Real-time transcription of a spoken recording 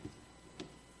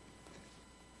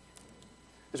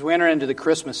As we enter into the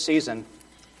Christmas season,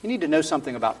 you need to know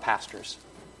something about pastors.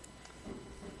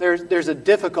 There's a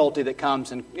difficulty that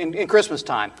comes in Christmas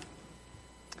time.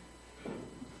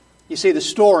 You see the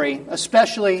story,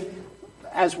 especially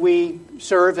as we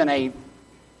serve in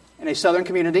a southern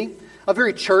community, a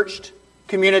very churched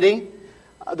community.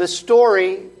 The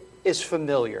story is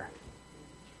familiar.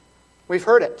 We've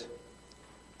heard it.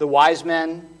 The wise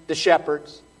men, the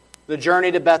shepherds, the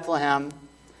journey to Bethlehem,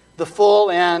 the full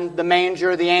inn, the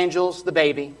manger, the angels, the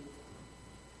baby.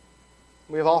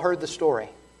 We've all heard the story.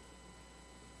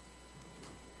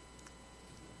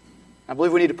 I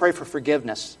believe we need to pray for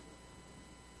forgiveness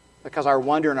because our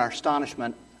wonder and our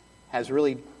astonishment has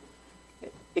really,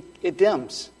 it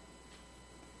dims.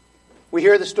 We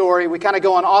hear the story, we kind of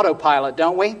go on autopilot,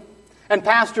 don't we? And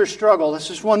pastors struggle. This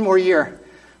is one more year.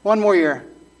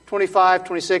 25,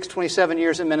 26, 27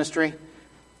 years in ministry.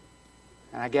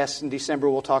 And I guess in December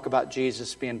we'll talk about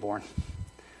Jesus being born.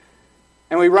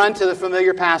 And we run to the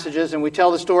familiar passages and we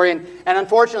tell the story. And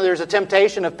unfortunately there's a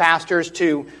temptation of pastors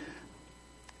to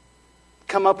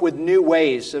come up with new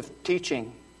ways of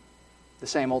teaching the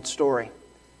same old story.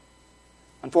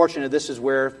 Unfortunately, this is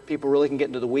where people really can get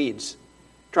into the weeds,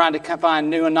 trying to find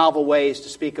new and novel ways to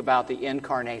speak about the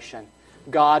incarnation,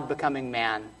 God becoming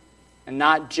man, and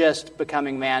not just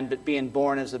becoming man, but being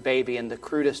born as a baby in the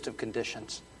crudest of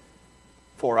conditions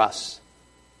for us.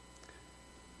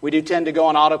 We do tend to go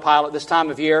on autopilot this time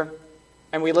of year,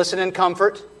 and we listen in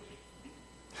comfort.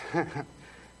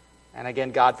 And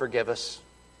again, God forgive us.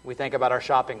 We think about our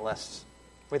shopping lists.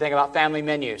 We think about family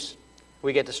menus.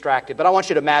 We get distracted. But I want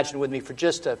you to imagine with me for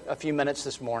just a few minutes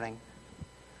this morning.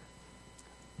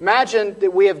 Imagine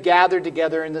that we have gathered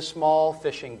together in this small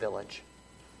fishing village,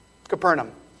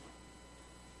 Capernaum.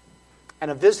 And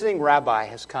a visiting rabbi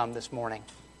has come this morning.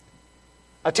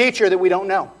 A teacher that we don't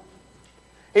know.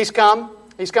 He's come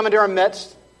into our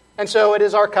midst. And so it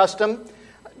is our custom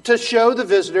to show the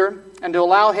visitor and to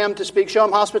allow him to speak, show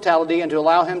him hospitality and to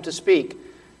allow him to speak.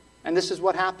 And this is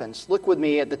what happens. Look with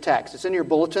me at the text. It's in your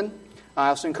bulletin. I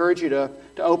also encourage you to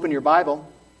open your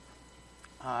Bible.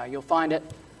 You'll find it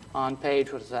on page,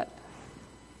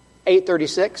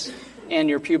 836 in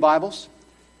your pew Bibles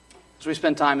as we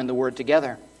spend time in the Word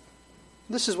together.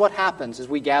 This is what happens as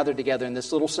we gather together in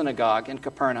this little synagogue in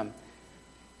Capernaum.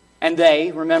 And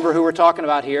they, remember who we're talking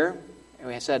about here.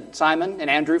 We said Simon and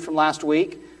Andrew from last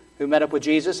week who met up with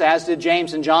Jesus, as did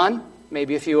James and John,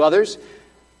 maybe a few others.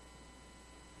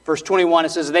 Verse 21, it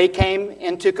says, they came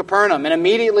into Capernaum, and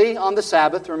immediately on the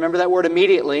Sabbath, remember that word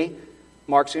immediately,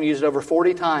 Mark's going to use it over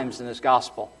 40 times in this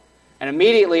gospel. And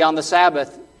immediately on the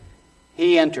Sabbath,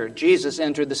 Jesus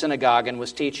entered the synagogue and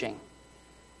was teaching.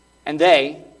 And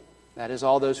they, that is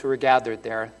all those who were gathered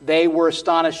there, they were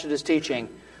astonished at his teaching,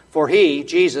 for he,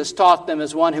 Jesus, taught them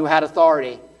as one who had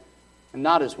authority, and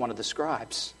not as one of the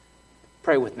scribes.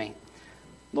 Pray with me.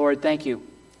 Lord, thank you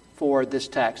for this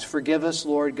text. Forgive us,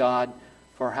 Lord God,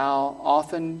 for how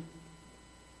often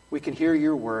we can hear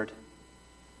your word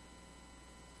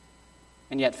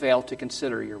and yet fail to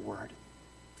consider your word,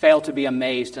 fail to be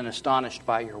amazed and astonished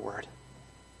by your word.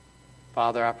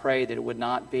 Father, I pray that it would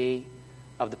not be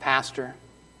of the pastor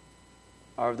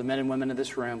or of the men and women in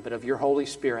this room, but of your Holy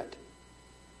Spirit,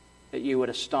 that you would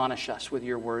astonish us with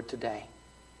your word today.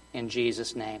 In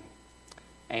Jesus' name,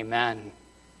 amen.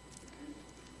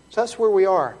 So that's where we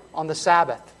are on the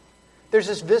Sabbath. There's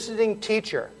this visiting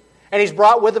teacher, and he's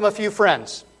brought with him a few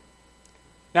friends.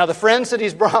 Now, the friends that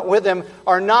he's brought with him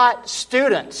are not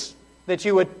students that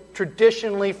you would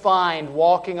traditionally find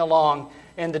walking along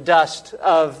in the dust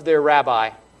of their rabbi.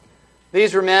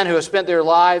 These were men who have spent their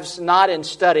lives not in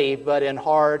study, but in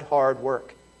hard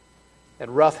work,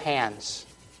 and rough hands,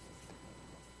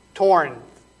 torn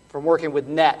from working with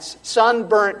nets,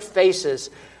 sunburnt faces,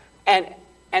 and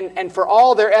for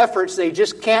all their efforts, they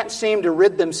just can't seem to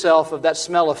rid themselves of that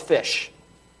smell of fish.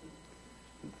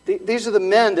 These are the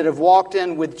men that have walked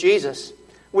in with Jesus,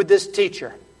 with this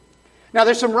teacher. Now,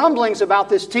 there's some rumblings about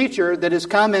this teacher that has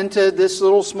come into this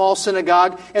little small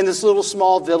synagogue in this little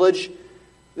small village.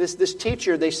 This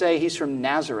teacher, they say he's from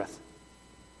Nazareth.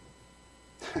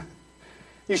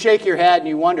 You shake your head and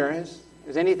you wonder, has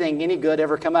anything, any good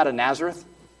ever come out of Nazareth?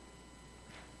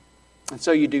 And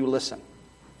so you do listen.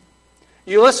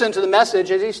 You listen to the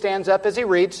message as he stands up, as he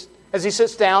reads, as he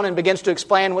sits down and begins to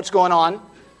explain what's going on.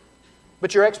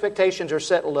 But your expectations are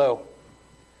set low.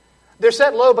 They're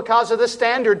set low because of the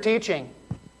standard teaching.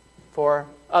 For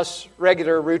us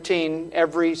regular, routine,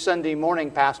 every Sunday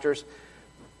morning pastors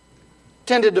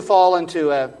tended to fall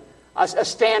into a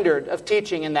standard of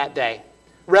teaching in that day.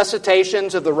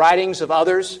 Recitations of the writings of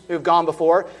others who've gone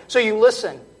before. So you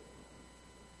listen.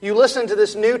 You listen to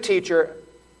this new teacher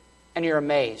and you're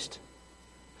amazed.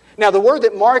 Now, the word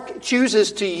that Mark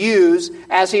chooses to use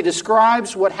as he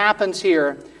describes what happens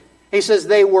here, he says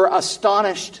they were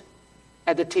astonished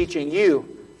at the teaching.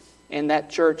 You, in that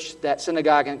church, that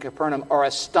synagogue in Capernaum, are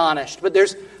astonished. But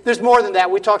there's more than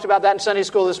that. We talked about that in Sunday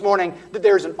school this morning, that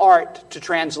there's an art to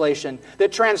translation,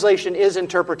 that translation is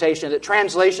interpretation, that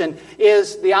translation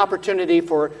is the opportunity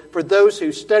for those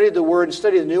who study the Word and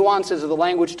study the nuances of the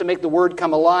language to make the Word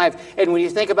come alive. And when you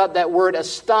think about that word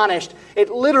astonished, it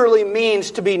literally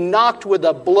means to be knocked with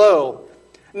a blow.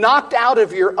 Knocked out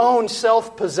of your own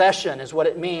self-possession is what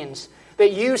it means.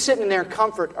 That you sitting there in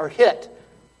comfort are hit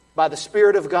by the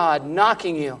Spirit of God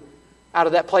knocking you out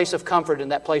of that place of comfort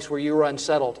and that place where you were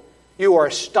unsettled. You are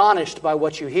astonished by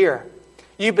what you hear.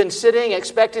 You've been sitting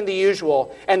expecting the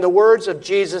usual, and the words of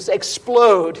Jesus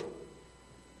explode,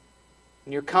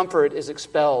 and your comfort is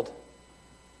expelled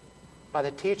by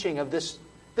the teaching of this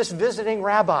visiting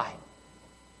rabbi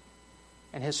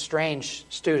and his strange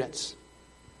students.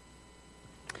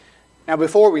 Now,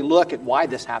 before we look at why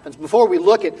this happens, before we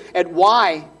look at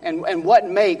why and what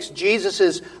makes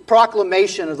Jesus'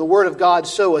 proclamation of the Word of God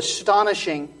so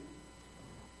astonishing,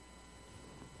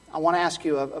 I want to ask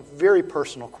you a very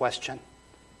personal question.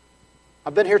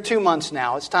 I've been here 2 months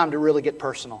now. It's time to really get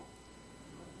personal.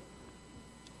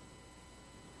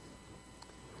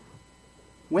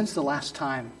 When's the last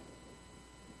time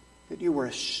that you were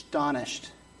astonished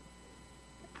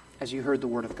as you heard the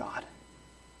Word of God?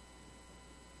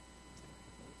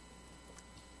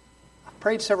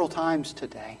 Prayed several times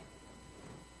today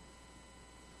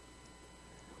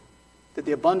that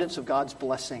the abundance of God's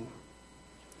blessing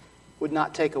would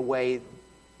not take away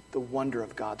the wonder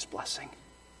of God's blessing.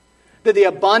 That the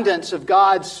abundance of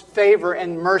God's favor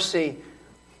and mercy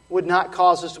would not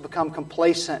cause us to become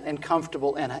complacent and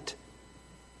comfortable in it.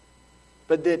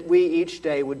 But that we each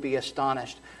day would be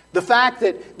astonished. The fact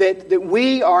that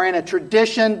we are in a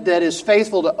tradition that is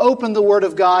faithful to open the Word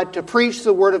of God, to preach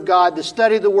the Word of God, to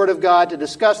study the Word of God, to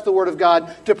discuss the Word of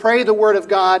God, to pray the Word of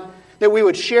God, that we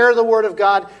would share the Word of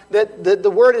God, that the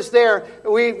Word is there.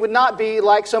 We would not be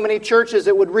like so many churches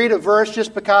that would read a verse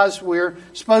just because we're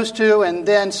supposed to and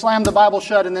then slam the Bible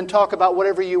shut and then talk about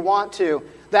whatever you want to.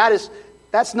 That's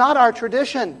not our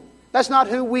tradition. That's not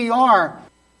who we are.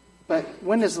 But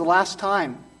when is the last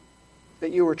time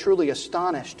that you were truly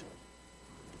astonished,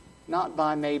 not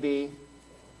by maybe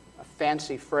a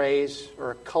fancy phrase or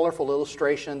a colorful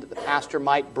illustration that the pastor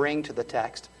might bring to the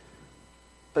text,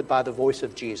 but by the voice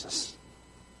of Jesus?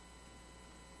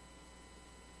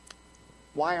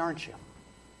 Why aren't you,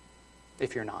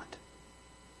 if you're not?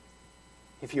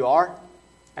 If you are,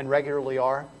 and regularly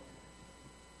are,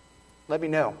 let me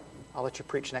know. I'll let you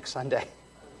preach next Sunday.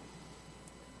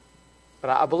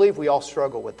 But I believe we all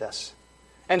struggle with this.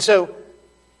 And so,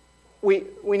 we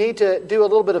need to do a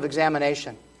little bit of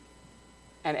examination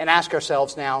and ask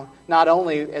ourselves now, not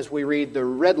only as we read the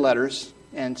red letters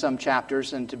in some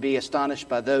chapters and to be astonished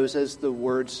by those as the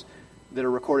words that are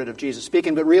recorded of Jesus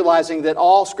speaking, but realizing that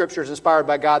all Scripture is inspired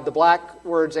by God, the black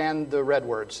words and the red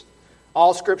words.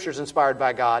 All Scripture is inspired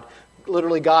by God,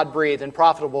 literally God-breathed and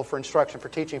profitable for instruction, for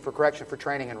teaching, for correction, for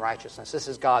training in righteousness. This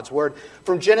is God's Word.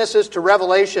 From Genesis to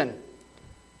Revelation,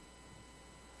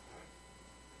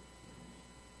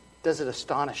 does it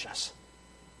astonish us?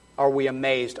 Are we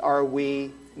amazed? Are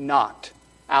we knocked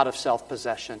out of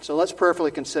self-possession? So let's prayerfully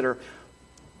consider,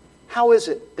 how is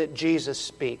it that Jesus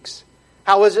speaks?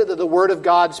 How is it that the Word of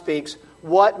God speaks?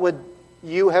 What would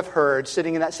you have heard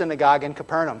sitting in that synagogue in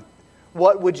Capernaum?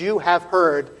 What would you have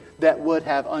heard that would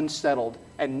have unsettled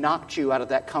and knocked you out of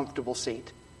that comfortable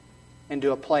seat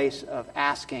into a place of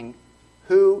asking,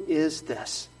 who is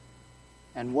this?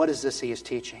 And what is this he is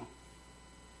teaching?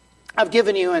 I've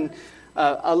given you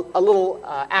a little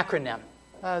acronym,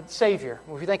 Savior.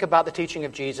 If you think about the teaching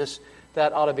of Jesus,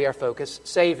 that ought to be our focus,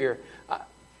 Savior.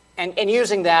 And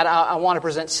using that, I want to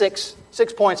present six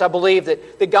points. I believe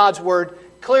that God's Word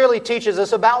clearly teaches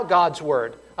us about God's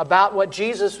Word, about what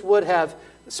Jesus would have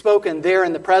spoken there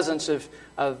in the presence of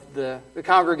the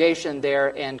congregation there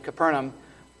in Capernaum,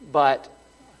 but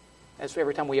as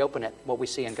every time we open it, what we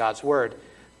see in God's Word.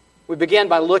 We begin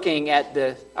by looking at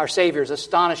our Savior's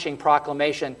astonishing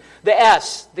proclamation. The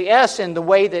S in the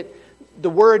way that the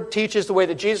Word teaches, the way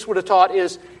that Jesus would have taught,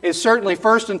 is certainly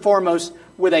first and foremost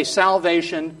with a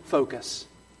salvation focus.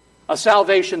 A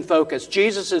salvation focus.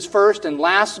 Jesus' first and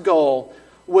last goal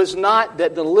was not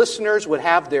that the listeners would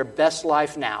have their best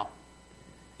life now.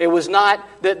 It was not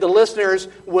that the listeners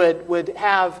would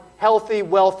have healthy,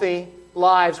 wealthy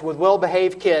lives with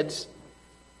well-behaved kids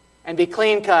and be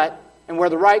clean-cut and wear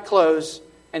the right clothes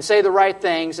and say the right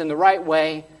things in the right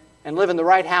way and live in the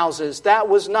right houses. That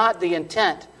was not the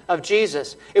intent of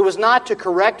Jesus. It was not to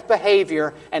correct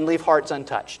behavior and leave hearts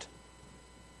untouched.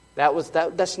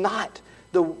 That's not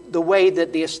the way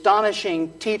that the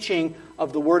astonishing teaching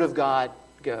of the Word of God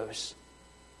goes.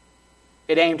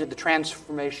 It aimed at the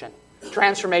transformation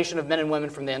of men and women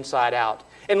from the inside out.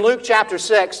 In Luke chapter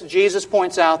 6, Jesus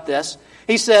points out this.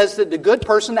 He says that the good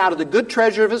person out of the good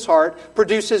treasure of his heart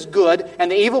produces good,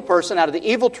 and the evil person out of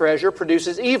the evil treasure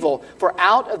produces evil. For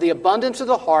out of the abundance of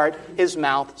the heart, his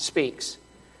mouth speaks.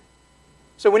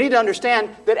 So we need to understand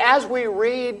that as we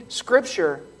read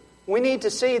Scripture, we need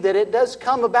to see that it does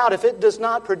come about. If it does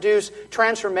not produce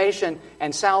transformation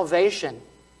and salvation,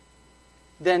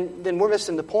 then we're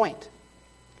missing the point.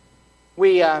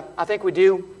 I think we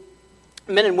do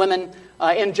men and women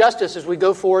injustice as we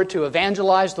go forward to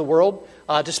evangelize the world,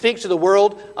 to speak to the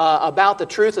world about the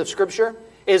truth of Scripture,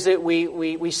 is that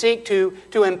we seek to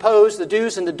impose the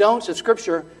do's and the don'ts of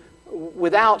Scripture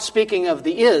without speaking of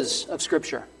the is of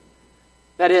Scripture.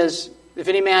 That is, if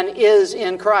any man is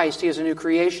in Christ, he is a new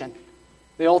creation.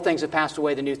 The old things have passed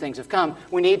away, the new things have come.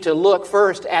 We need to look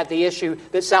first at the issue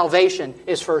that salvation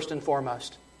is first and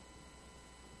foremost.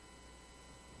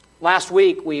 Last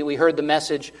week, we heard the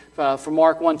message from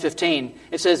Mark 1:15.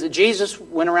 It says that Jesus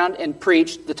went around and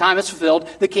preached, the time is fulfilled,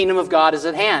 the kingdom of God is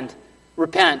at hand.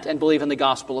 Repent and believe in the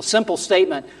gospel. A simple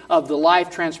statement of the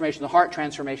life transformation, the heart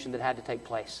transformation that had to take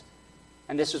place.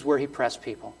 And this is where he pressed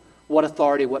people. What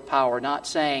authority, what power. Not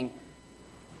saying,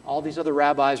 all these other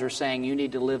rabbis are saying, you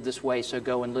need to live this way, so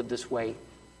go and live this way,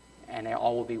 and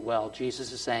all will be well.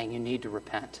 Jesus is saying, you need to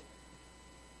repent.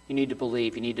 You need to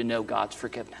believe. You need to know God's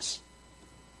forgiveness.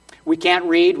 We can't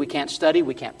read, we can't study,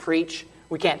 we can't preach,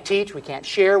 we can't teach, we can't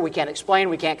share, we can't explain,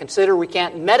 we can't consider, we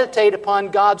can't meditate upon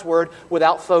God's Word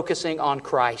without focusing on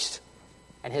Christ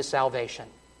and His salvation.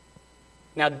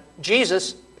 Now,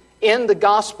 Jesus, in the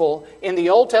Gospel, in the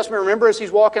Old Testament, remember as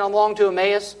He's walking along to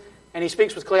Emmaus, and He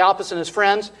speaks with Cleopas and his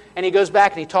friends, and He goes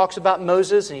back and He talks about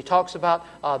Moses, and He talks about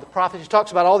the prophets, He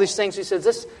talks about all these things. He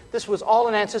says this was all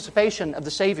in anticipation of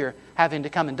the Savior having to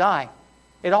come and die.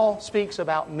 It all speaks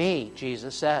about me,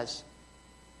 Jesus says.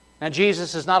 Now,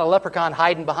 Jesus is not a leprechaun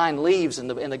hiding behind leaves in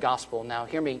the gospel. Now,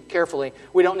 hear me carefully.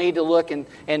 We don't need to look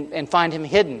and find Him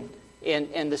hidden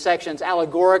in the sections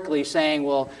allegorically saying,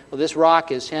 well, this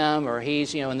rock is Him, or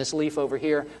He's, in this leaf over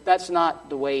here. That's not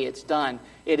the way it's done.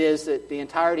 It is that the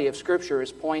entirety of Scripture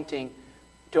is pointing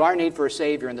to our need for a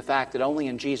Savior and the fact that only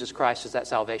in Jesus Christ is that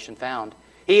salvation found.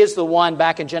 He is the one,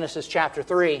 back in Genesis chapter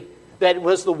 3, that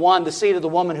was the one, the seed of the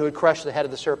woman who would crush the head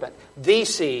of the serpent. The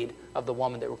seed of the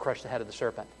woman that would crush the head of the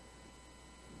serpent.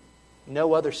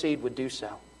 No other seed would do so.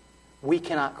 We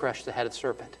cannot crush the head of the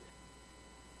serpent.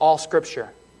 All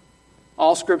Scripture,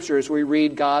 as we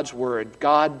read God's Word,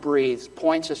 God breathes,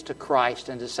 points us to Christ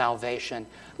and to salvation.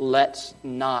 Let's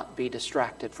not be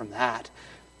distracted from that.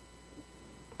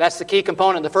 That's the key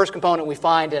component, the first component we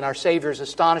find in our Savior's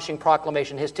astonishing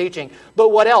proclamation, His teaching. But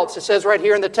what else? It says right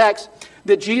here in the text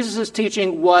that Jesus'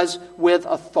 teaching was with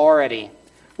authority.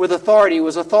 With authority, it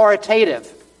was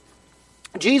authoritative.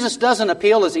 Jesus doesn't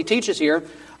appeal, as He teaches here,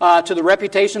 to the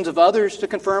reputations of others to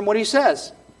confirm what He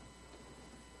says.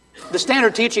 The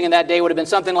standard teaching in that day would have been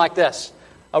something like this.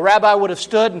 A rabbi would have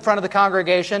stood in front of the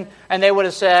congregation and they would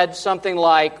have said something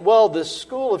like, well, the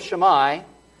school of Shammai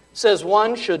says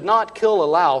one should not kill a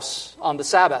louse on the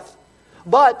Sabbath,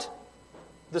 but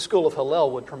the school of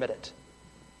Hillel would permit it.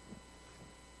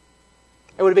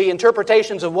 It would be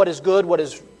interpretations of what is good, what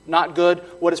is not good,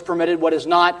 what is permitted, what is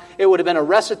not. It would have been a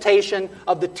recitation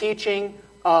of the teaching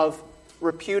of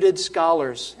reputed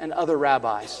scholars and other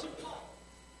rabbis.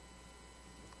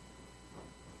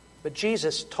 But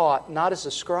Jesus taught not as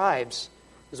the scribes,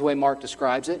 is the way Mark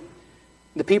describes it.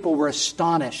 The people were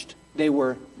astonished. They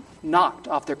were knocked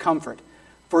off their comfort.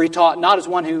 For He taught not as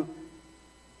one who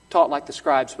taught like the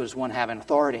scribes, but as one having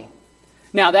authority.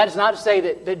 Now, that is not to say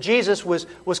that Jesus was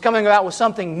coming about with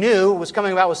something new, was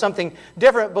coming about with something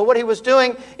different, but what He was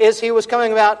doing is He was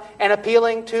coming about and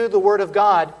appealing to the Word of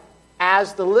God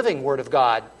as the living Word of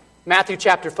God. Matthew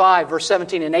chapter 5, verse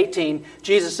 17 and 18,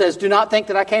 Jesus says, do not think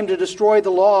that I came to destroy the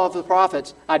law of the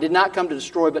prophets. I did not come to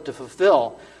destroy, but to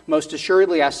fulfill. Most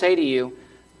assuredly, I say to you,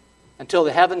 until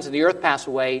the heavens and the earth pass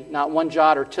away, not one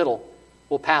jot or tittle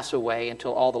will pass away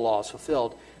until all the law is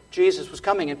fulfilled. Jesus was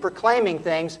coming and proclaiming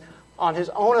things on His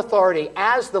own authority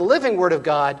as the living Word of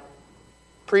God,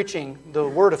 preaching the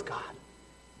Word of God.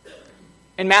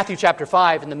 In Matthew chapter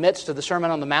 5, in the midst of the Sermon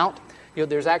on the Mount,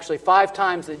 there's actually 5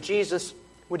 times that Jesus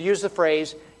would use the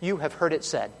phrase, you have heard it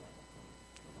said.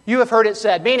 You have heard it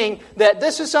said, meaning that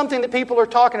this is something that people are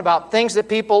talking about, things that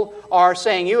people are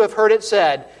saying, you have heard it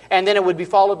said, and then it would be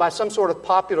followed by some sort of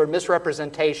popular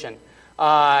misrepresentation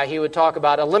He would talk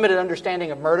about a limited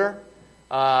understanding of murder,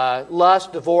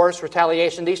 lust, divorce,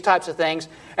 retaliation, these types of things.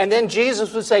 And then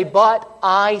Jesus would say, but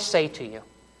I say to you.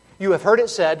 You have heard it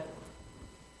said,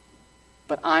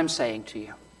 but I'm saying to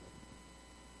you.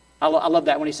 I love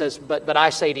that when he says, but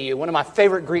I say to you. One of my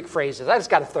favorite Greek phrases. I just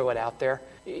got to throw it out there.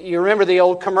 You remember the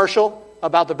old commercial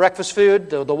about the breakfast food,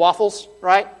 the waffles,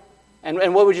 right?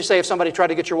 And what would you say if somebody tried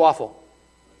to get your waffle?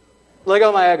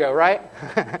 Lego my ego, right?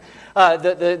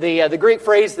 The Greek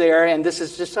phrase there, and this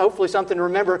is just hopefully something to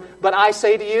remember, but I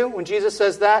say to you, when Jesus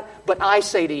says that, but I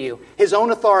say to you. His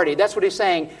own authority, that's what he's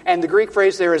saying. And the Greek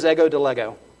phrase there is ego de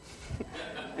lego.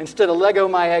 Instead of Lego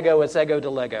my ego, it's ego de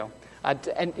lego.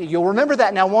 And you'll remember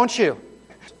that now, won't you?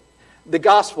 The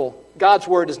gospel, God's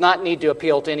word, does not need to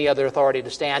appeal to any other authority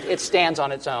to stand. It stands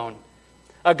on its own.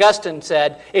 Augustine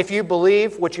said, if you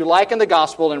believe what you like in the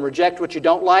gospel and reject what you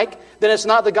don't like, then it's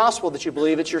not the gospel that you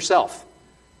believe, it's yourself.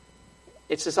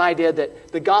 It's this idea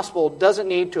that the gospel doesn't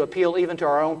need to appeal even to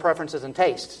our own preferences and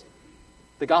tastes.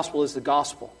 The gospel is the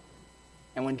gospel.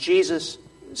 And when Jesus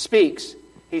speaks,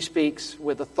 he speaks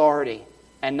with authority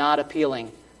and not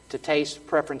appealing to taste,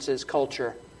 preferences,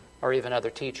 culture, or even other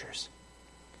teachers.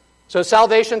 So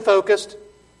salvation-focused,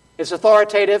 it's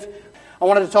authoritative. I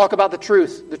wanted to talk about the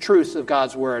truth of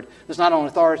God's Word. It's not only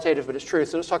authoritative, but it's truth.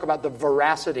 So let's talk about the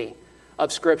veracity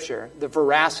of Scripture, the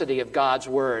veracity of God's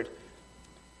Word.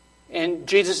 In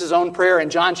Jesus' own prayer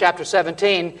in John chapter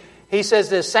 17, he says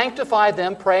this, sanctify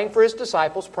them, praying for his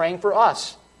disciples, praying for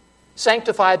us.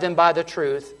 Sanctify them by the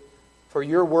truth, for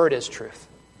your word is truth.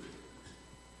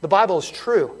 The Bible is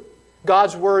true.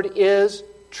 God's Word is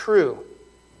true,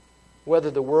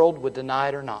 whether the world would deny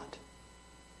it or not.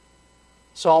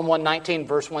 Psalm 119,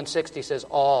 verse 160 says,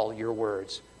 all your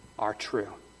words are true.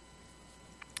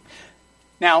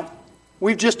 Now,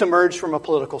 we've just emerged from a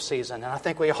political season, and I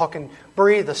think we all can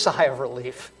breathe a sigh of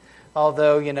relief.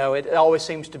 Although, it always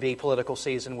seems to be political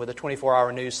season with a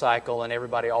 24-hour news cycle, and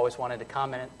everybody always wanted to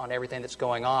comment on everything that's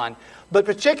going on. But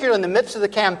particularly in the midst of the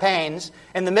campaigns,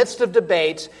 in the midst of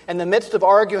debates, in the midst of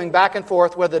arguing back and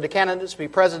forth whether the candidates be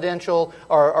presidential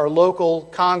or local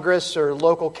Congress or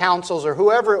local councils or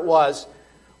whoever it was,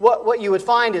 what you would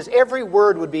find is every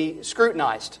word would be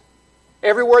scrutinized.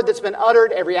 Every word that's been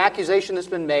uttered, every accusation that's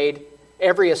been made,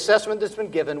 every assessment that's been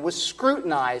given was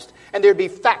scrutinized, and there'd be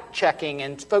fact-checking,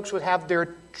 and folks would have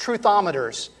their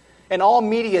truthometers, and all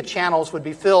media channels would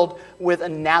be filled with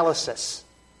analysis.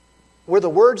 Were the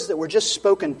words that were just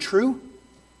spoken true?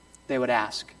 They would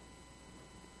ask.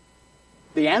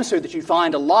 The answer that you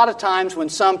find a lot of times when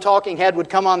some talking head would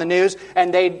come on the news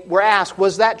and they were asked,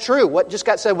 was that true? What just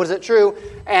got said, was it true?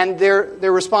 And their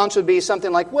response would be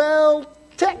something like, well,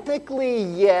 technically,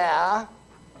 yeah.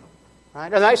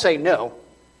 Right? And I say no.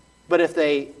 But if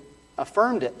they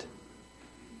affirmed it,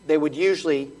 they would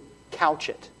usually couch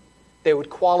it. They would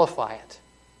qualify it.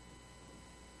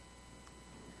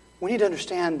 We need to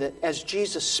understand that as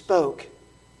Jesus spoke,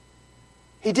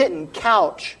 he didn't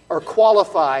couch or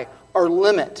qualify or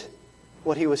limit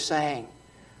what he was saying.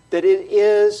 That it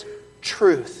is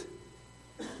truth.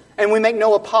 And we make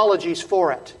no apologies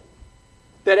for it.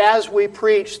 That as we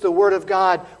preach the Word of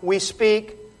God, we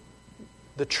speak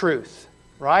the truth.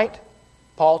 Right?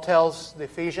 Paul tells the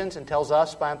Ephesians and tells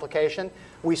us by implication,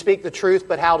 we speak the truth,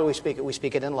 but how do we speak it? We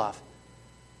speak it in love.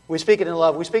 We speak it in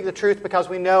love. We speak the truth because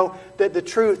we know that the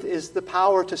truth is the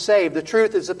power to save. The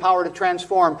truth is the power to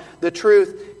transform. The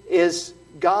truth is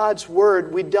God's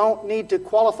Word. We don't need to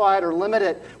qualify it or limit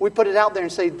it. We put it out there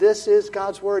and say, this is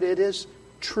God's Word. It is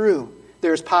true.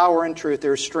 There's power in truth.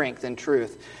 There's strength in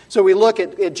truth. So we look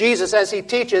at Jesus as He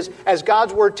teaches, as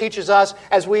God's Word teaches us,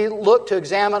 as we look to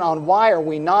examine on why are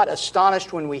we not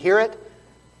astonished when we hear it.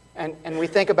 And we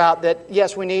think about that,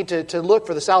 yes, we need to look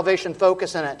for the salvation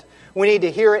focus in it. We need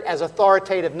to hear it as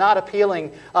authoritative, not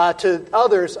appealing to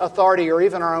others' authority or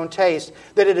even our own taste,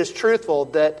 that it is truthful,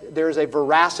 that there is a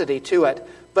veracity to it.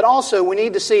 But also we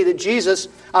need to see that Jesus,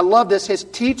 I love this, his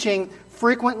teaching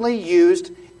frequently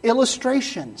used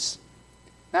illustrations.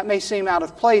 That may seem out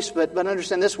of place, but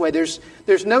understand this way, there's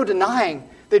no denying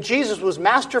that Jesus was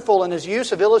masterful in his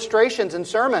use of illustrations and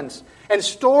sermons and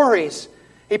stories.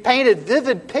 He painted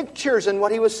vivid pictures in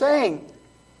what he was saying.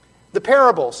 The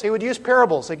parables. He would use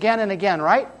parables again and again,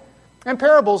 right? And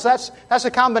parables, that's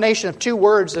a combination of two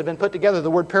words that have been put together.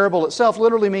 The word parable itself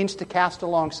literally means to cast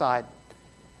alongside.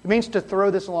 It means to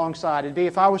throw this alongside. It'd be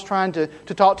if I was trying to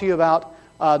talk to you about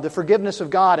the forgiveness of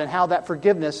God and how that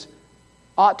forgiveness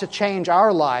ought to change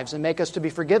our lives and make us to be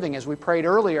forgiving, as we prayed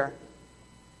earlier.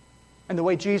 And the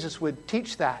way Jesus would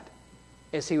teach that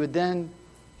is he would then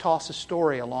toss a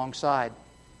story alongside.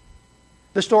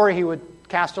 The story he would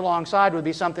cast alongside would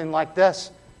be something like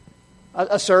this.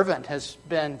 A servant has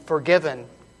been forgiven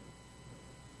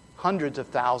hundreds of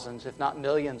thousands, if not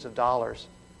millions of dollars,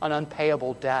 an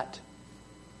unpayable debt,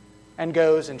 and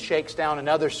goes and shakes down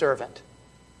another servant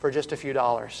for just a few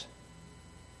dollars.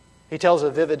 He tells a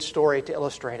vivid story to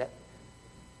illustrate it.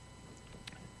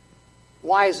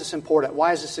 Why is this important?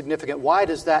 Why is this significant? Why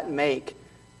does that make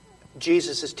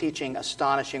Jesus' teaching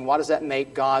astonishing? Why does that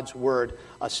make God's Word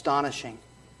astonishing?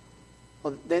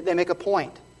 Well, they make a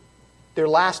point. They're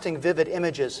lasting, vivid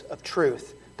images of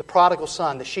truth. The prodigal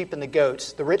son, the sheep and the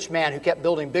goats, the rich man who kept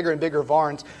building bigger and bigger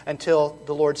barns until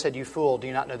the Lord said, "You fool, do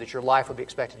you not know that your life will be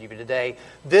expected of you today?"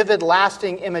 Vivid,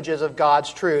 lasting images of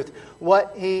God's truth.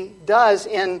 What He does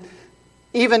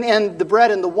even in the bread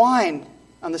and the wine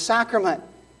on the sacrament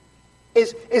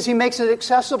is He makes it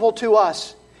accessible to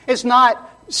us. It's not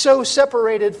so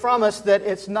separated from us that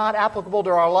it's not applicable to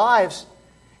our lives.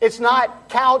 It's not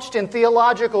couched in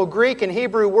theological Greek and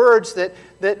Hebrew words that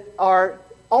are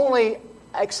only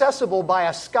accessible by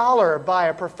a scholar, by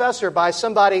a professor, by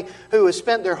somebody who has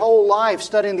spent their whole life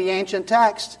studying the ancient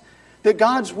text. That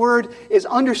God's Word is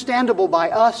understandable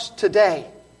by us today.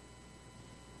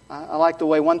 I like the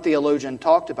way one theologian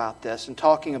talked about this and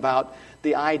talking about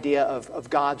the idea of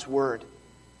God's Word.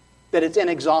 That it's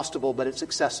inexhaustible, but it's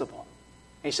accessible.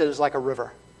 And he said it's like a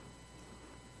river.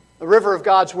 The river of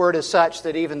God's Word is such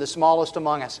that even the smallest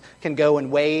among us can go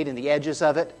and wade in the edges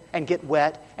of it and get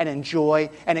wet and enjoy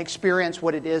and experience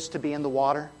what it is to be in the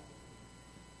water.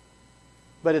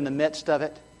 But in the midst of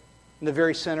it, in the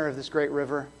very center of this great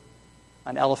river,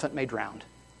 an elephant may drown.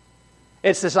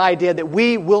 It's this idea that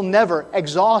we will never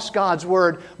exhaust God's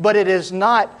Word, but it is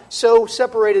not so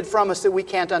separated from us that we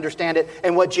can't understand it.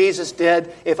 And what Jesus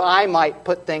did, if I might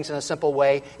put things in a simple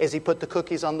way, is He put the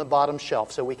cookies on the bottom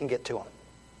shelf so we can get to them.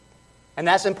 And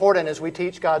that's important as we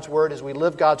teach God's Word, as we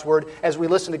live God's Word, as we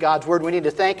listen to God's Word. We need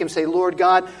to thank Him, say, "Lord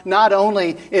God, not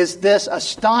only is this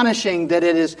astonishing that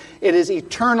it is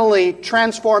eternally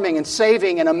transforming and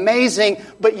saving and amazing,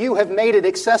 but You have made it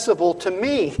accessible to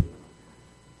me."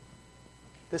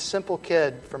 This simple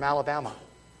kid from Alabama.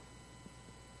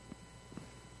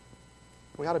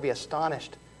 We ought to be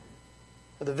astonished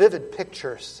at the vivid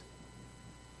pictures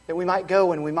that we might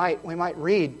go and we might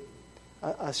read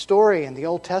a story in the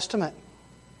Old Testament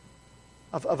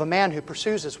of a man who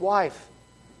pursues his wife,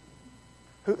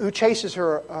 who chases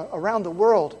her around the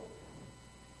world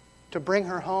to bring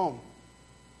her home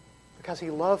because he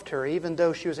loved her even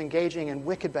though she was engaging in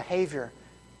wicked behavior.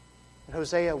 And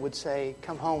Hosea would say,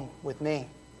 "Come home with me."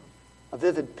 A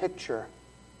vivid picture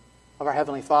of our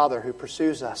Heavenly Father who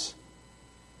pursues us,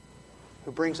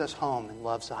 who brings us home and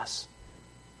loves us.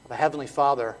 Of a Heavenly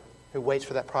Father who waits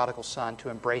for that prodigal son to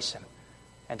embrace him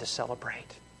and to celebrate.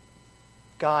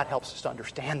 God helps us to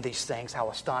understand these things. How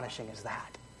astonishing is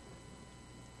that?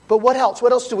 But what else?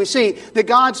 What else do we see? That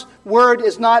God's Word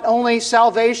is not only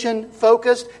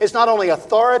salvation-focused, it's not only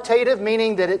authoritative,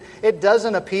 meaning that it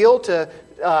doesn't appeal to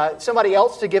somebody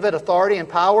else to give it authority and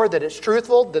power, that it's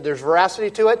truthful, that there's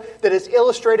veracity to it, that it's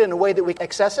illustrated in a way that we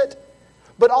access it,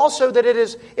 but also that it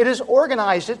is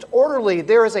organized, it's orderly.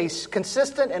 There is a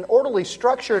consistent and orderly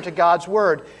structure to God's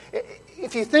Word.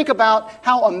 If you think about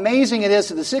how amazing it is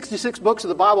that the 66 books of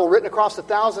the Bible written across the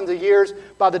thousands of years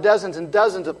by the dozens and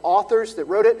dozens of authors that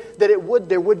wrote it, that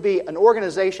there would be an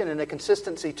organization and a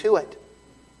consistency to it.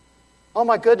 Oh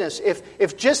my goodness,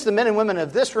 if just the men and women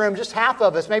of this room, just half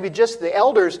of us, maybe just the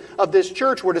elders of this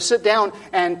church were to sit down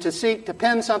and to seek to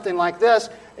pen something like this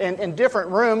in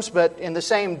different rooms but in the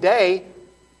same day,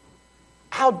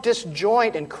 how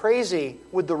disjoint and crazy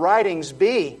would the writings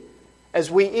be as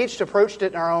we each approached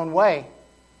it in our own way?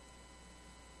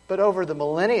 But over the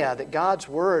millennia, that God's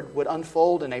Word would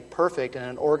unfold in a perfect and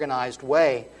an organized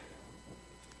way.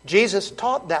 Jesus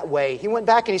taught that way. He went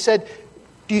back and He said,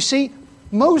 "Do you see?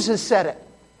 Moses said it."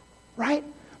 Right?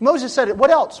 Moses said it.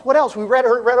 What else? What else? We read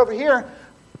over here.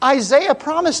 Isaiah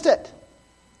promised it.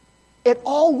 It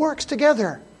all works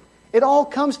together. It all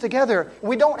comes together.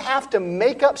 We don't have to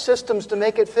make up systems to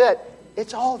make it fit.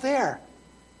 It's all there.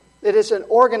 It is an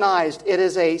organized, it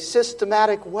is a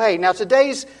systematic way. Now,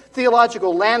 today's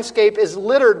theological landscape is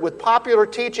littered with popular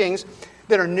teachings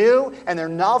that are new and they're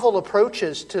novel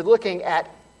approaches to looking at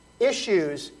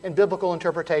issues in biblical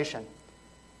interpretation.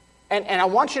 And I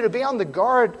want you to be on the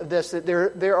guard of this, that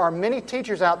there are many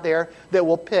teachers out there that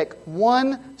will pick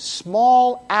one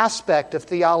small aspect of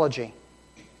theology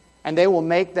and they will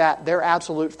make that their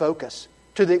absolute focus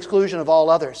to the exclusion of all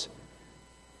others.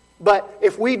 But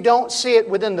if we don't see it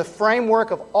within the framework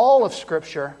of all of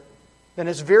Scripture, then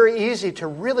it's very easy to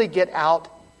really get out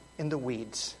in the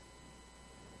weeds.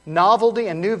 Novelty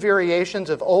and new variations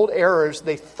of old errors,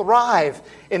 they thrive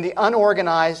in the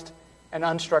unorganized and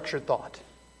unstructured thought.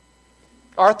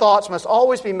 Our thoughts must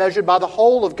always be measured by the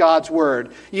whole of God's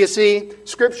Word. You see,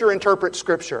 Scripture interprets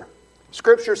Scripture.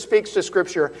 Scripture speaks to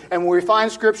Scripture. And when we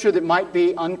find Scripture that might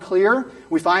be unclear,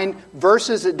 we find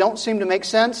verses that don't seem to make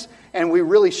sense, and we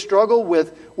really struggle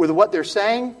with what they're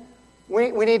saying,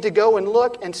 we need to go and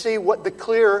look and see what the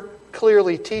clear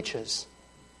clearly teaches.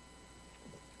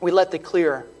 We let the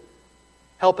clear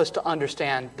help us to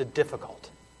understand the difficult.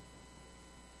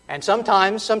 And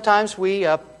sometimes we,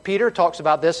 Peter talks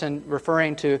about this in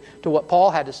referring to what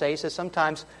Paul had to say. He says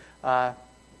sometimes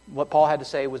what Paul had to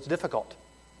say was difficult.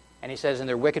 And he says, and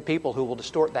there are wicked people who will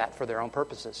distort that for their own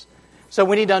purposes. So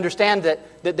we need to understand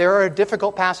that there are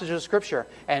difficult passages of Scripture.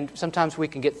 And sometimes we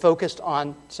can get focused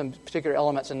on some particular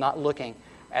elements and not looking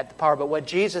at the power. But what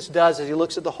Jesus does is He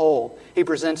looks at the whole. He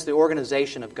presents the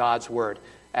organization of God's Word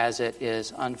as it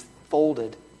is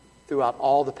unfolded throughout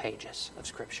all the pages of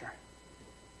Scripture.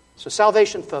 So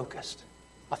salvation-focused,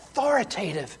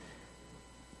 authoritative,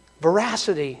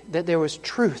 veracity, that there was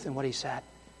truth in what He said.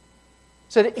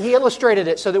 So that He illustrated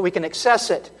it so that we can access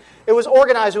it. It was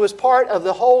organized. It was part of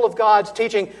the whole of God's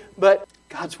teaching. But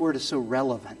God's Word is so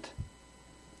relevant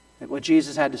that what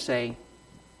Jesus had to say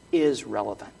is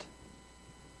relevant.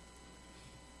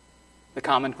 The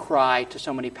common cry to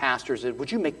so many pastors is,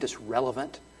 would you make this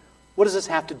relevant? What does this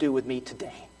have to do with me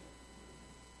today?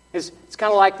 It's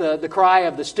kind of like the cry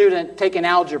of the student taking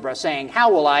algebra saying,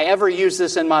 how will I ever use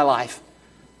this in my life?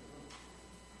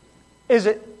 Is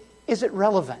it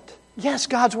relevant? Yes,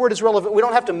 God's Word is relevant. We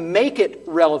don't have to make it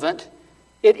relevant.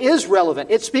 It is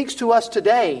relevant. It speaks to us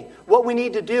today. What we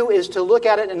need to do is to look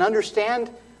at it and understand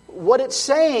what it's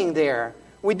saying there.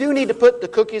 We do need to put the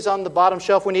cookies on the bottom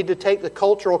shelf. We need to take the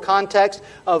cultural context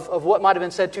of what might have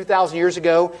been said 2,000 years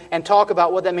ago and talk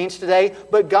about what that means today.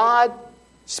 But God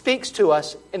speaks to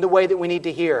us in the way that we need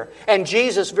to hear. And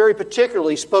Jesus very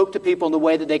particularly spoke to people in the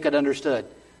way that they could understand.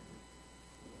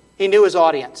 He knew His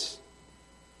audience.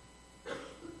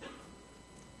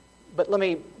 But let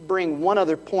me bring one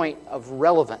other point of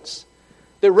relevance.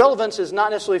 The relevance is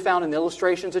not necessarily found in the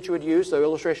illustrations that you would use. The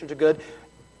illustrations are good.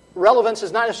 Relevance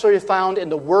is not necessarily found in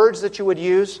the words that you would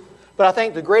use. But I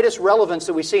think the greatest relevance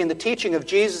that we see in the teaching of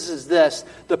Jesus is this: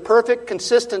 the perfect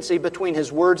consistency between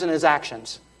His words and His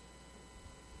actions.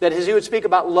 That as He would speak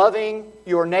about loving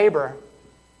your neighbor,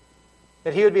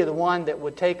 that He would be the one that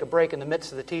would take a break in the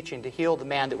midst of the teaching to heal the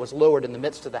man that was lowered in the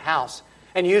midst of the house,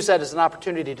 and use that as an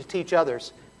opportunity to teach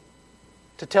others,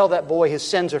 to tell that boy his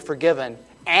sins are forgiven,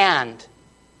 and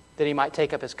that he might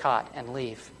take up his cot and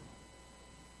leave.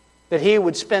 That He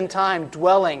would spend time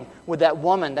dwelling with that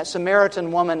woman, that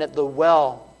Samaritan woman at the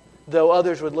well, though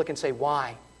others would look and say,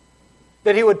 why?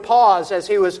 That He would pause as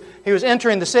he was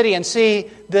entering the city and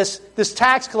see this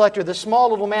tax collector, this small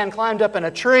little man climbed up in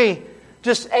a tree,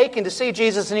 just aching to see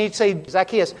Jesus, and He'd say,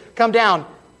 Zacchaeus, come down.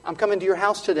 I'm coming to your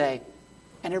house today.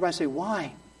 And everybody would say,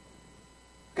 why?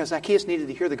 Because Zacchaeus needed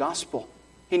to hear the gospel.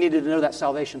 He needed to know that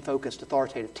salvation-focused,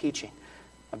 authoritative teaching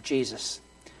of Jesus.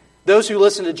 Those who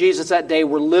listened to Jesus that day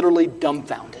were literally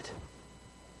dumbfounded.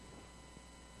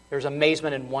 There's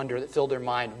amazement and wonder that filled their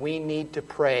mind. We need to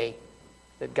pray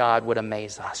that God would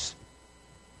amaze us.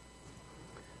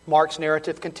 Mark's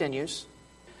narrative continues.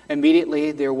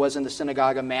 Immediately there was in the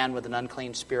synagogue a man with an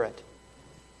unclean spirit.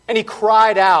 And he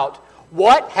cried out,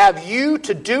 what have you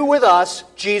to do with us,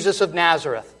 Jesus of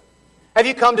Nazareth? Have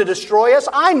you come to destroy us?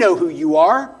 I know who you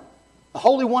are, the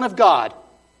Holy One of God.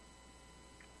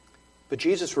 But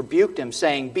Jesus rebuked him,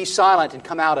 saying, be silent and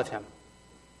come out of him.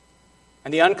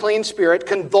 And the unclean spirit,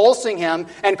 convulsing him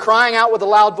and crying out with a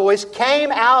loud voice, came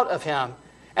out of him.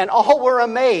 And all were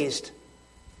amazed,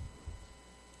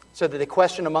 so that they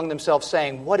questioned among themselves,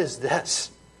 saying, what is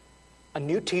this? A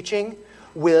new teaching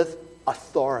with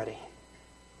authority.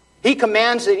 He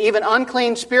commands that even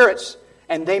unclean spirits,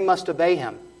 and they must obey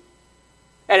Him.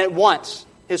 And at once,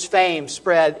 His fame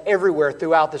spread everywhere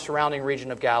throughout the surrounding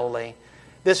region of Galilee.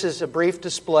 This is a brief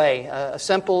display, a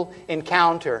simple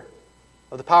encounter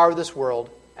of the power of this world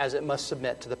as it must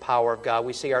submit to the power of God.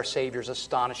 We see our Savior's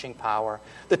astonishing power.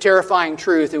 The terrifying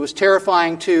truth. It was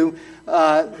terrifying to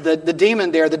the demon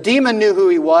there. The demon knew who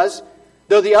he was.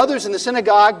 Though the others in the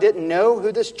synagogue didn't know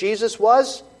who this Jesus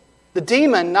was, the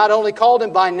demon not only called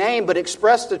him by name, but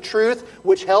expressed the truth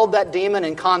which held that demon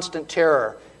in constant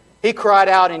terror. He cried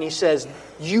out and he says,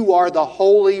 you are the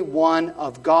Holy One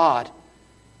of God.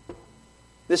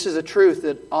 This is a truth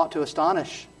that ought to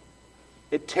astonish.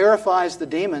 It terrifies the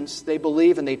demons. They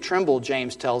believe and they tremble,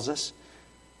 James tells us.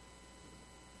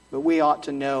 But we ought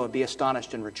to know and be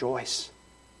astonished and rejoice.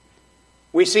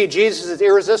 We see Jesus'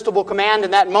 irresistible command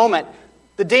in that moment.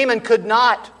 The demon could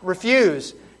not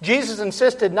refuse. Jesus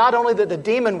insisted not only that the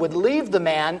demon would leave the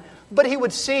man, but he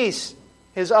would cease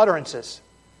his utterances.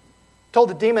 Told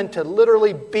the demon to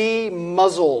literally be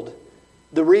muzzled.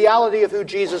 The reality of who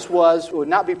Jesus was would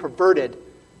not be perverted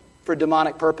for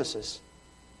demonic purposes.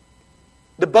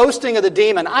 The boasting of the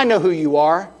demon, I know who you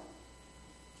are,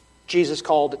 Jesus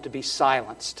called it to be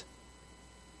silenced.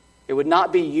 It would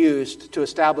not be used to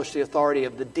establish the authority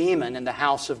of the demon in the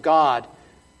house of God.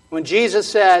 When Jesus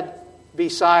said, be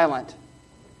silent,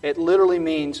 it literally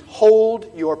means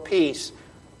hold your peace,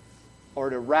 or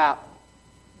to wrap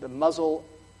the muzzle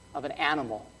of an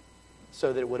animal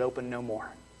so that it would open no more.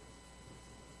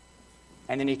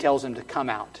 And then he tells him to come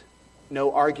out.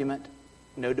 No argument,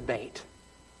 no debate.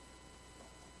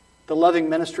 The loving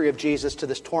ministry of Jesus to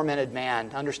this tormented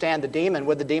man. Understand the demon,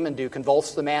 what did the demon do?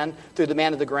 Convulse the man, threw the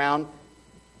man to the ground.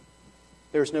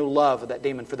 There's no love of that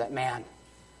demon for that man.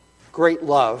 Great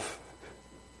love.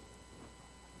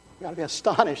 We've got to be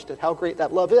astonished at how great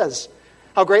that love is.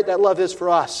 How great that love is for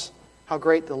us. How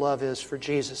great the love is for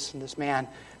Jesus and this man.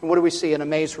 And what do we see? An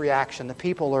amazed reaction. The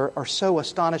people are so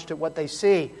astonished at what they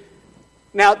see.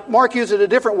 Now, Mark used a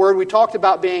different word. We talked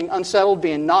about being unsettled,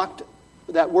 being knocked,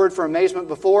 that word for amazement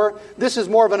before. This is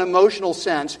more of an emotional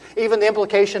sense. Even the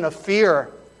implication of fear,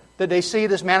 that they see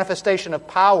this manifestation of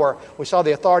power. We saw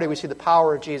the authority, we see the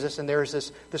power of Jesus, and there's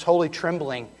this holy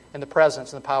trembling in the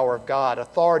presence and the power of God.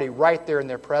 Authority right there in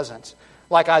their presence.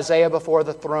 Like Isaiah before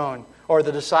the throne, or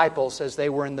the disciples as they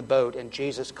were in the boat, and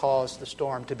Jesus caused the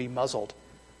storm to be muzzled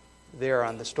there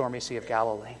on the stormy Sea of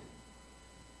Galilee.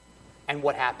 And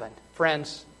what happened?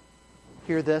 Friends,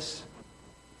 hear this.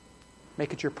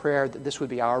 Make it your prayer that this would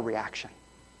be our reaction.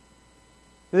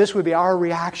 This would be our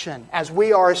reaction as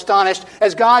we are astonished.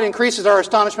 As God increases our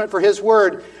astonishment for His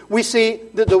Word, we see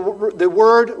that the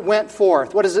Word went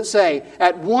forth. What does it say?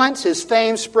 At once His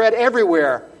fame spread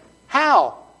everywhere.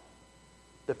 How?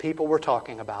 The people were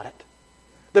talking about it.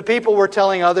 The people were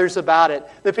telling others about it.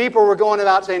 The people were going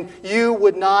about saying, you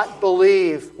would not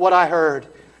believe what I heard.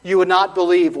 You would not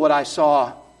believe what I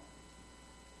saw.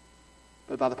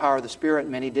 But by the power of the Spirit,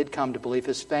 many did come to believe.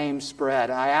 His fame spread.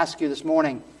 I ask you this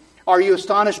morning, are you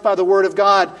astonished by the Word of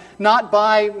God? Not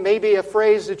by maybe a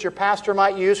phrase that your pastor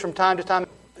might use from time to time,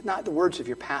 but not the words of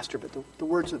your pastor, but the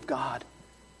words of God.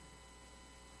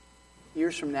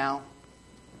 Years from now,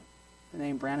 the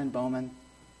name Brandon Bowman,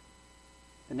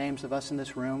 the names of us in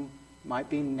this room might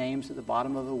be names at the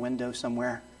bottom of a window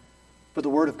somewhere, but the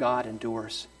Word of God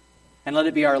endures. And let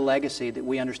it be our legacy that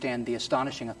we understand the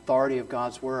astonishing authority of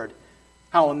God's Word.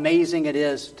 How amazing it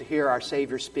is to hear our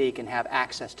Savior speak and have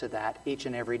access to that each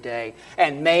and every day.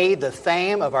 And may the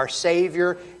fame of our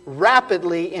Savior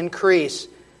rapidly increase.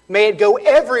 May it go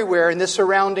everywhere in this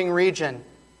surrounding region.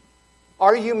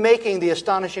 Are you making the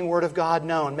astonishing Word of God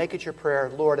known? Make it your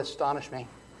prayer, Lord, astonish me.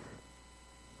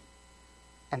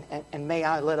 And may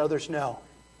I let others know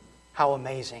how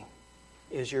amazing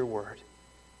is your Word.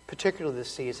 Particularly this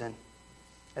season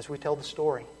as we tell the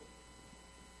story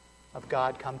of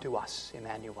God come to us,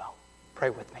 Emmanuel. Pray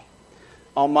with me.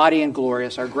 Almighty and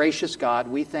glorious, our gracious God,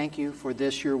 we thank you for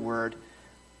this, your word.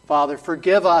 Father,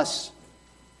 forgive us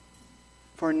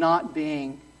for not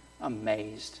being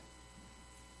amazed.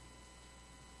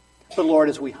 But Lord,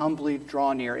 as we humbly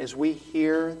draw near, as we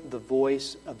hear the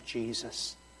voice of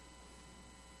Jesus,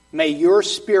 may your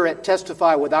Spirit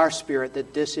testify with our spirit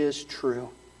that this is true,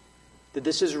 that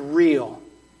this is real,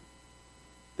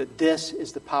 that this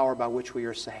is the power by which we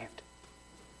are saved.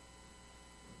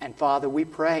 And Father, we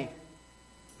pray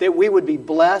that we would be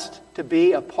blessed to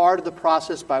be a part of the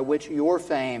process by which your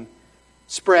fame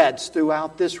spreads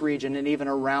throughout this region and even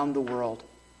around the world.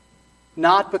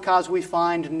 Not because we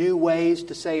find new ways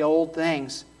to say old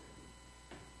things,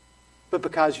 but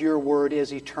because your word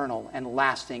is eternal and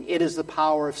lasting. It is the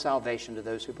power of salvation to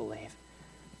those who believe.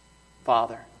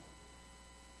 Father,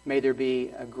 may there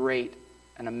be a great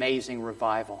and amazing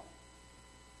revival.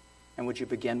 And would you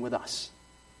begin with us?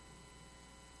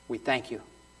 We thank you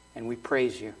and we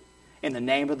praise you in the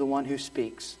name of the one who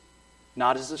speaks,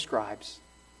 not as the scribes,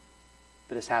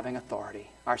 but as having authority,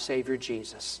 our Savior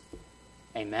Jesus.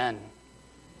 Amen.